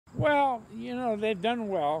Well, they've done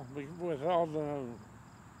well with all the,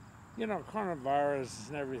 coronavirus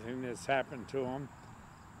and everything that's happened to them.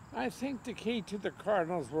 I think the key to the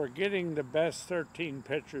Cardinals were getting the best 13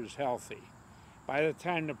 pitchers healthy by the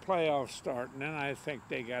time the playoffs start, and then I think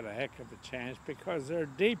they got a heck of a chance because they're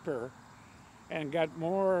deeper and got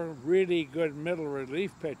more really good middle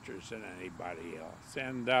relief pitchers than anybody else.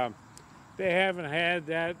 And they haven't had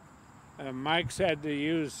that. Mike's had to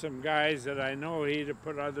use some guys that I know he'd have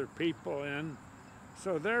put other people in.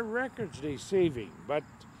 So their record's deceiving. But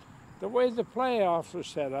the way the playoffs are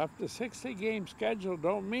set up, the 60-game schedule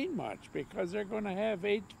don't mean much because they're going to have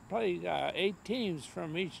eight teams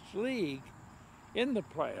from each league in the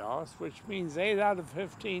playoffs, which means 8 out of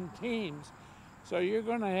 15 teams. So you're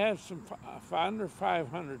going to have some under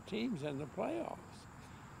 500 teams in the playoffs.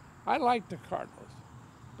 I like the Cardinals,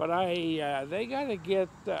 but they got to get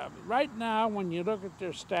right now. When you look at their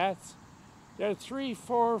stats, their 3,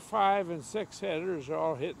 4, 5, and 6 hitters are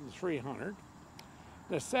all hitting 300.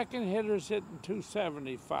 The second hitter's hitting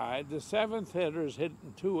 275. The seventh hitter's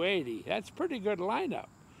hitting 280. That's a pretty good lineup.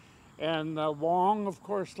 And Wong, of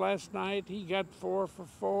course, last night he got 4 for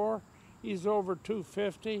 4. He's over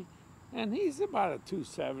 250. And he's about a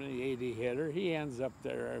 270, 80 hitter. He ends up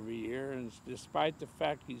there every year, and despite the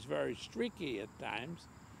fact he's very streaky at times.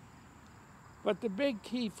 But the big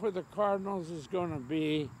key for the Cardinals is going to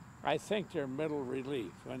be, I think, their middle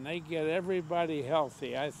relief. When they get everybody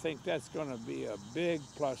healthy, I think that's going to be a big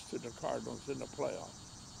plus to the Cardinals in the playoffs.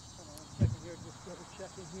 Hold on 1 second here, just double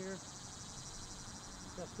checking here.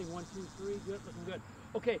 Testing 1, 2, 3, good, looking good.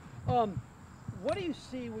 Okay, what do you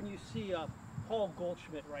see when you see Paul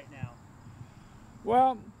Goldschmidt right now?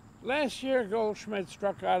 Well, last year Goldschmidt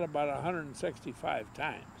struck out about 165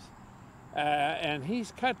 times, and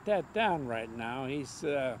he's cut that down right now. He's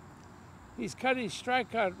cut his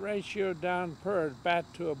strikeout ratio down per at bat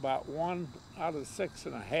to about 1 out of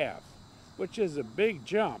 6.5, which is a big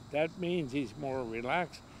jump. That means he's more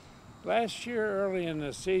relaxed. Last year, early in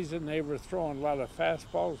the season, they were throwing a lot of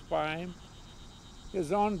fastballs by him.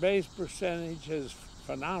 His on-base percentage is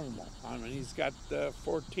phenomenal. I mean, he's got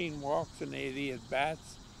 14 walks and 80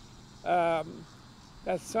 at-bats.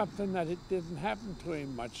 That's something that it didn't happen to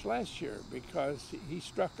him much last year because he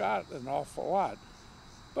struck out an awful lot.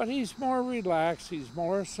 But he's more relaxed, he's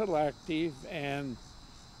more selective, and,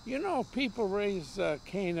 people raise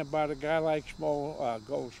Cain about a guy like Shmo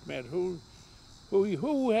Goldschmidt, who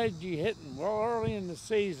had you hitting? Well, early in the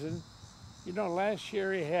season, last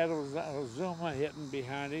year he had Ozuma hitting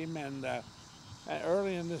behind him, and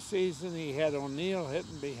early in the season he had O'Neill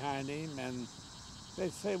hitting behind him, and they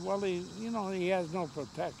say, well, he has no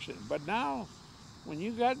protection. But now, when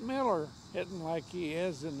you got Miller hitting like he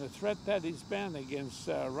is and the threat that he's been against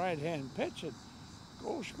right-hand pitching,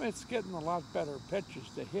 Goldschmidt's getting a lot better pitches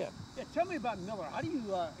to hit. Yeah, tell me about Miller. How do you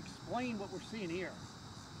explain what we're seeing here?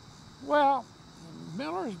 Well,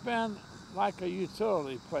 Miller's been like a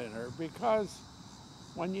utility player because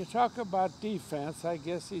when you talk about defense, I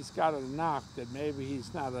guess he's got a knock that maybe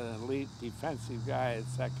he's not an elite defensive guy at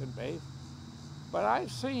second base. But I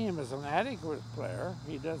see him as an adequate player.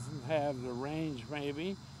 He doesn't have the range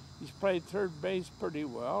maybe. He's played third base pretty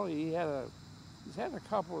well. He's had a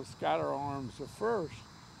couple of scatter arms at first,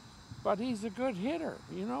 but he's a good hitter.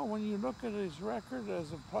 When you look at his record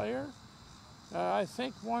as a player, I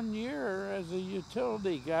think 1 year as a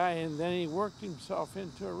utility guy, and then he worked himself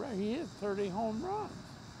into he hit 30 home runs.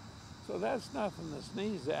 So that's nothing to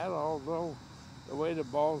sneeze at, although the way the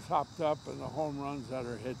ball's hopped up and the home runs that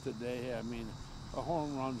are hit today, I mean, a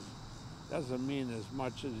home run doesn't mean as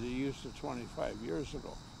much as it used to 25 years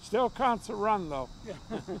ago. Still counts a run, though. Yeah.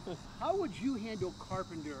 How would you handle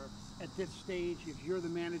Carpenter at this stage if you're the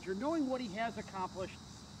manager, knowing what he has accomplished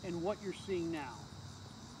and what you're seeing now?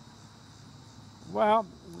 Well,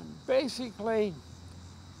 basically,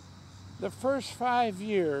 the first 5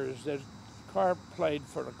 years that Carp played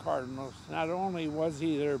for the Cardinals, not only was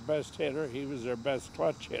he their best hitter, he was their best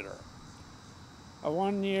clutch hitter.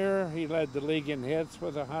 1 year, he led the league in hits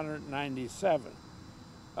with 197.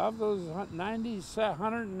 Of those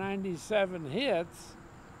 197 hits,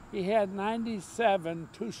 he had 97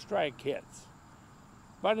 two-strike hits.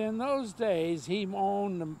 But in those days, he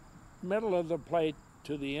owned the middle of the plate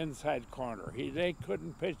to the inside corner. They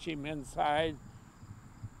couldn't pitch him inside,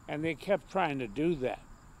 and they kept trying to do that.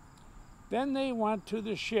 Then they went to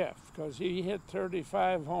the shift because he hit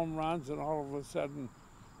 35 home runs, and all of a sudden,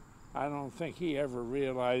 I don't think he ever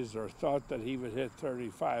realized or thought that he would hit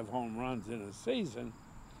 35 home runs in a season.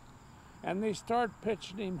 And they start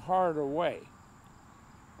pitching him hard away.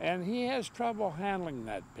 And he has trouble handling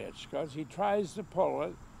that pitch because he tries to pull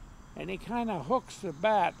it, and he kind of hooks the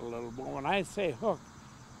bat a little bit. When I say hook,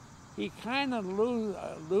 he kind of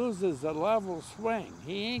loses a level swing.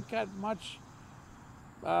 He ain't got much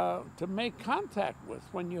to make contact with.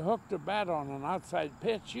 When you hook the bat on an outside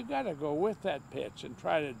pitch, you got to go with that pitch and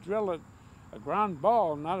try to drill it a ground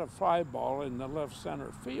ball, not a fly ball in the left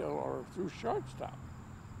center field or through shortstop.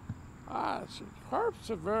 Carp's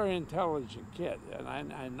a very intelligent kid, and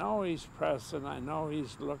I know he's pressing, I know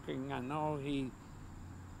he's looking,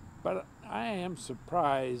 but I am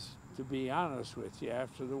surprised, to be honest with you,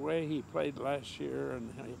 after the way he played last year,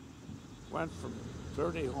 and he went from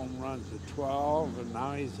 30 home runs to 12, and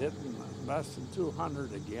now he's hitting less than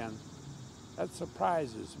 200 again. That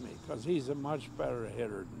surprises me, because he's a much better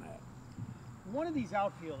hitter than that. One of these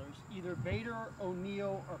outfielders, either Bader,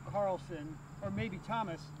 O'Neill, or Carlson, or maybe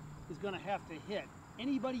Thomas, is going to have to hit.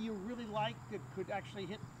 Anybody you really like that could actually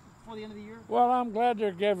hit before the end of the year? Well, I'm glad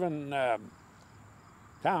they're giving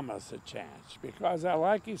Thomas a chance, because I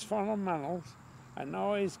like his fundamentals. I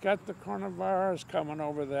know he's got the coronavirus coming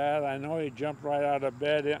over that. I know he jumped right out of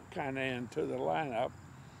bed kind of into the lineup.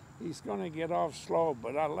 He's going to get off slow,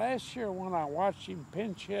 but last year when I watched him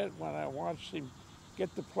pinch hit, when I watched him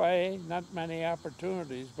get to play, not many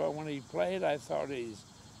opportunities, but when he played, I thought his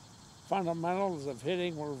fundamentals of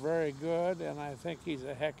hitting were very good, and I think he's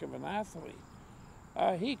a heck of an athlete.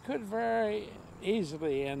 He could very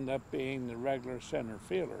easily end up being the regular center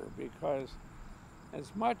fielder, because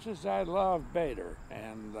as much as I love Bader,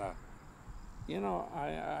 and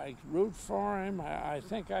I root for him, I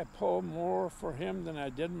think I pull more for him than I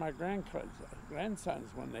did my grandsons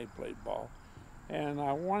when they played ball. And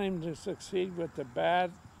I want him to succeed with the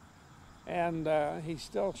bat, and he's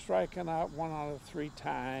still striking out 1 out of 3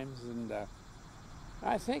 times, and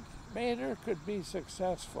I think Bader could be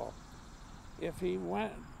successful if he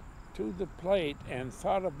went to the plate and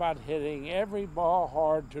thought about hitting every ball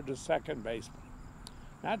hard to the second baseman.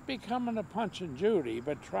 Not becoming a Punch and Judy,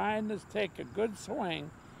 but trying to take a good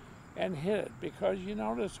swing and hit it, because you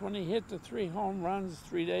notice when he hit the 3 home runs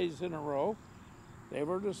 3 days in a row, they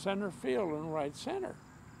were to center field and right center.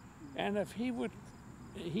 And if he would,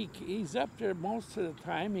 he's up there most of the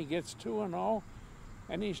time. He gets 2-0,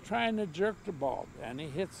 and he's trying to jerk the ball, and he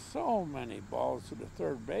hits so many balls to the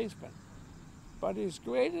third baseman. But his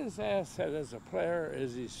greatest asset as a player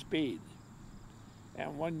is his speed.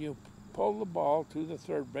 And when you pull the ball to the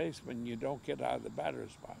third baseman, you don't get out of the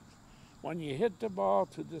batter's box. When you hit the ball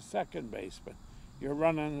to the second baseman, you're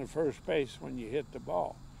running the first base when you hit the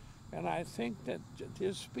ball. And I think that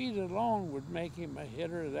his speed alone would make him a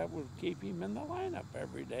hitter that would keep him in the lineup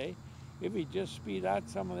every day if he just speed out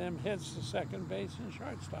some of them hits to second base and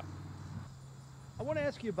shortstop. I want to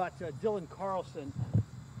ask you about Dylan Carlson.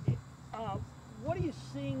 What are you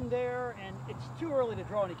seeing there? And it's too early to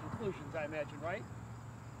draw any conclusions, I imagine, right?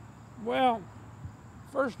 Well,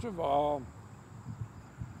 first of all,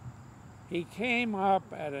 he came up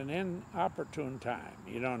at an inopportune time.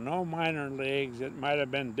 No minor leagues. It might have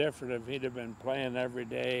been different if he'd have been playing every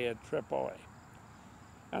day at AAA.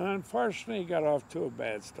 And unfortunately, he got off to a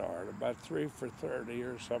bad start, about 3 for 30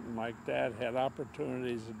 or something like that. Had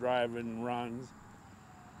opportunities to drive in runs.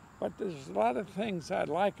 But there's a lot of things I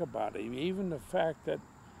like about him, even the fact that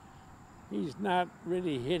he's not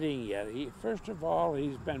really hitting yet. First of all,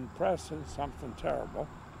 he's been pressing something terrible.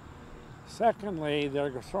 Secondly,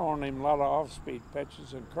 they're throwing him a lot of off-speed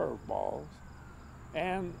pitches and curveballs.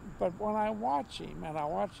 But when I watch him, and I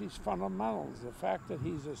watch his fundamentals, the fact that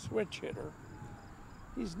he's a switch hitter,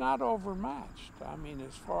 he's not overmatched. I mean,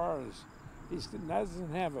 as far as he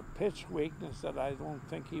doesn't have a pitch weakness that I don't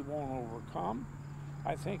think he won't overcome.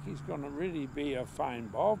 I think he's going to really be a fine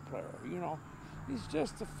ball player. It's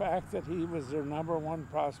just the fact that he was their #1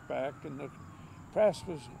 prospect, and the press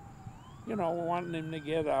was, wanting him to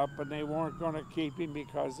get up, and they weren't going to keep him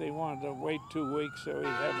because they wanted to wait 2 weeks so he'd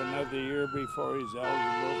have another year before he's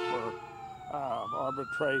eligible for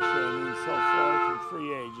arbitration and so forth and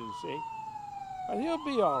free agency. But he'll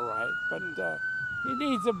be all right. But he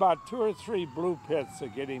needs about 2 or 3 blue pits to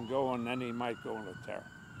get him going, then he might go on a tear.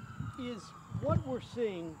 Is what we're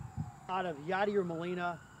seeing out of Yadier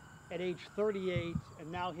Molina at age 38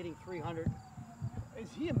 and now hitting 300, is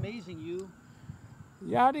he amazing you?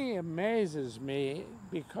 Yachty amazes me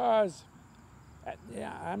because,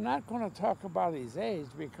 I'm not going to talk about his age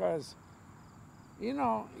because,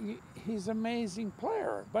 he's an amazing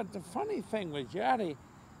player. But the funny thing with Yachty,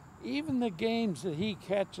 even the games that he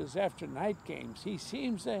catches after night games, he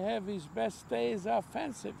seems to have his best days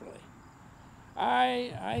offensively.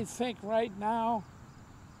 I think right now,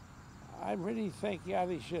 I really think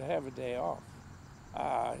Yachty should have a day off.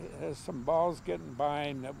 There's some balls getting by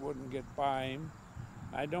him that wouldn't get by him.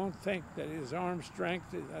 I don't think that his arm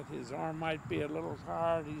strength, that his arm might be a little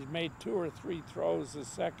hard. He's made 2 or 3 throws a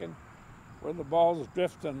second where the ball's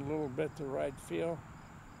drifting a little bit to right field.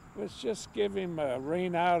 Let's just give him a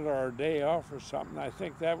rain out or a day off or something. I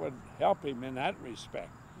think that would help him in that respect.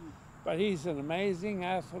 But he's an amazing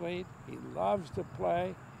athlete. He loves to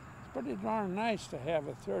play. It's pretty darn nice to have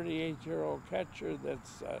a 38-year-old catcher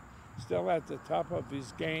that's still at the top of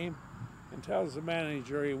his game and tells the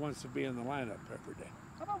manager he wants to be in the lineup every day.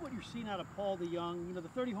 How about what you're seeing out of Paul DeJong? You know, the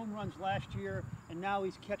 30 home runs last year, and now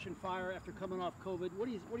he's catching fire after coming off COVID. What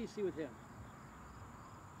do you see with him?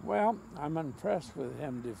 Well, I'm impressed with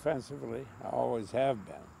him defensively. I always have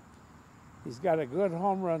been. He's got a good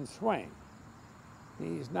home run swing.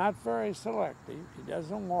 He's not very selective. He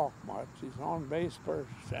doesn't walk much. His on-base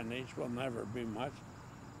percentage will never be much.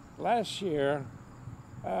 Last year,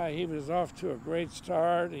 he was off to a great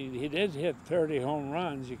start. He did hit 30 home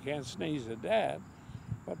runs. You can't sneeze at that.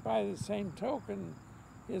 But by the same token,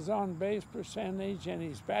 his on-base percentage and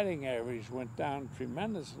his batting average went down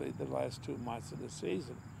tremendously the last 2 months of the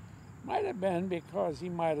season. Might have been because he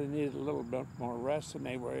might have needed a little bit more rest than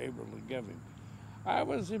they were able to give him. I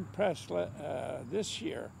was impressed this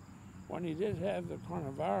year when he did have the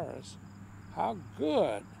coronavirus, how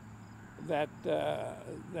good that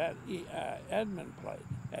Edman played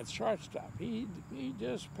at shortstop. He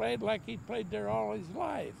just played like he played there all his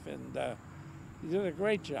life, and he did a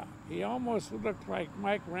great job. He almost looked like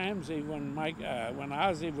Mike Ramsey when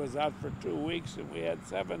Ozzie was out for 2 weeks and we had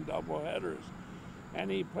 7 doubleheaders. And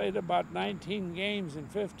he played about 19 games in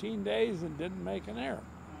 15 days and didn't make an error.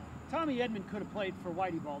 Tommy Edman could have played for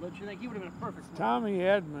Whitey Ball, don't you think? He would have been a perfect one. Tommy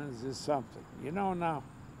Edmonds is something. You know, now,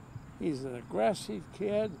 he's an aggressive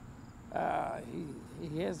kid.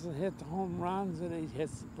 He hasn't hit the home runs that he hit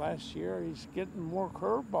last year. He's getting more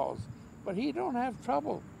curveballs. But he don't have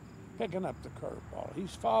trouble picking up the curveball.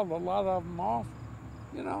 He's fouled a lot of them off.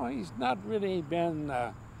 You know, he's not really been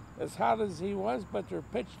as hot as he was, but they're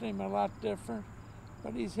pitching him a lot different.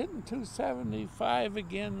 But he's hitting 275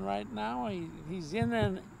 again right now. He's in,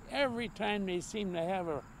 and every time they seem to have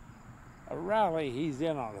a rally, he's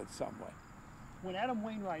in on it some way. When Adam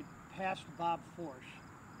Wainwright passed Bob Forsch,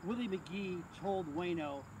 Willie McGee told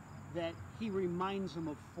Waino that he reminds him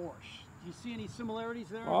of Forsch. Do you see any similarities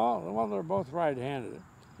there? Well, they're both right-handed,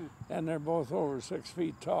 and they're both over 6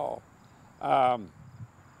 feet tall.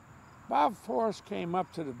 Bob Forsch came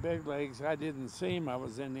up to the big leagues. I didn't see him. I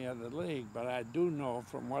was in the other league, but I do know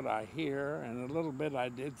from what I hear, and a little bit I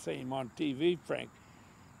did see him on TV, Frank,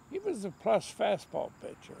 he was a plus fastball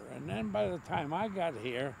pitcher. And then by the time I got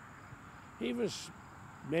here, he was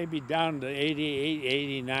maybe down to 88,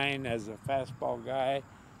 89 as a fastball guy,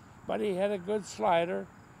 but he had a good slider,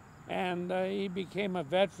 and he became a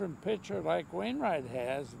veteran pitcher like Wainwright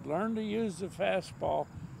has, learned to use the fastball,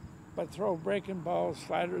 but throw breaking balls,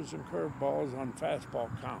 sliders, and curveballs on fastball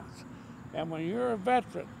counts. And when you're a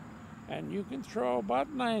veteran and you can throw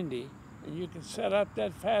about 90 and you can set up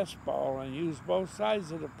that fastball and use both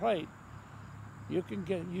sides of the plate, you can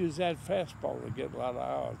use that fastball to get a lot of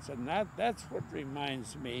outs. And that's what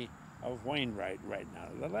reminds me of Wainwright right now.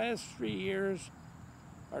 The last 3 years,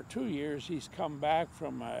 or 2 years, he's come back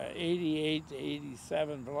from 88 to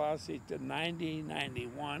 87 velocity to 90,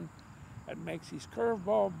 91. That makes his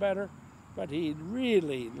curveball better, but he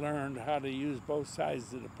really learned how to use both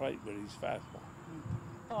sides of the plate with his fastball.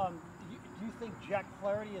 Do you think Jack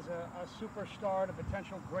Flaherty is a superstar, a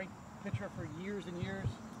potential great pitcher for years and years?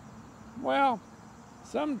 Well,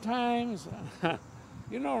 sometimes,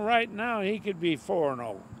 you know, right now he could be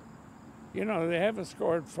 4-0. You know, they haven't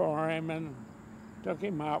scored for him, and took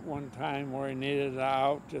him out one time where he needed it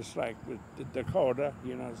out, just like with Dakota,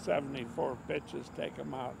 you know, 74 pitches, take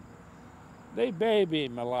him out. They baby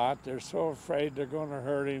him a lot. They're so afraid they're going to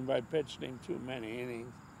hurt him by pitching him too many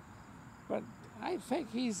innings. But I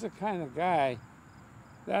think he's the kind of guy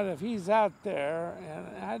that if he's out there,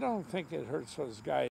 and I don't think it hurts those guys